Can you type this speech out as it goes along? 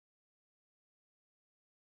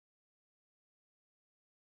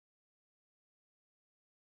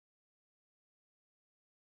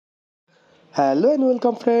Hello and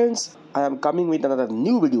welcome friends. I am coming with another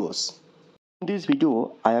new videos. In this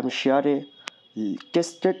video, I am share a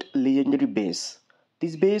tested legendary base.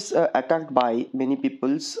 This base attacked by many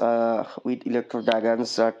peoples with Electro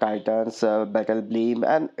Dragons, Titans, Battle Beam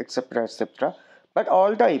and etc. But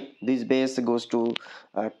all time this base goes to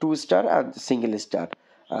 2 star and single star.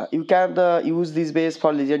 You can use this base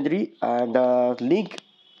for legendary and link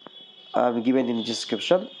given in the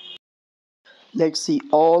description. Let's see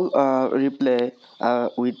all replay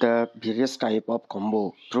with the various type of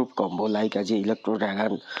combo, troop combo like as Electro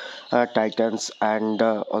Dragon, Titans, and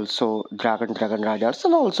also Dragon Riders,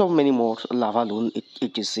 and also many more Lava Loon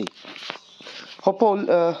etc.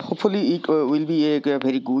 Hopefully it will be a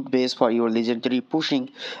very good base for your legendary pushing,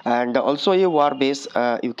 and also a war base.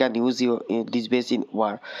 You can use this base in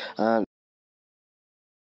war. Uh,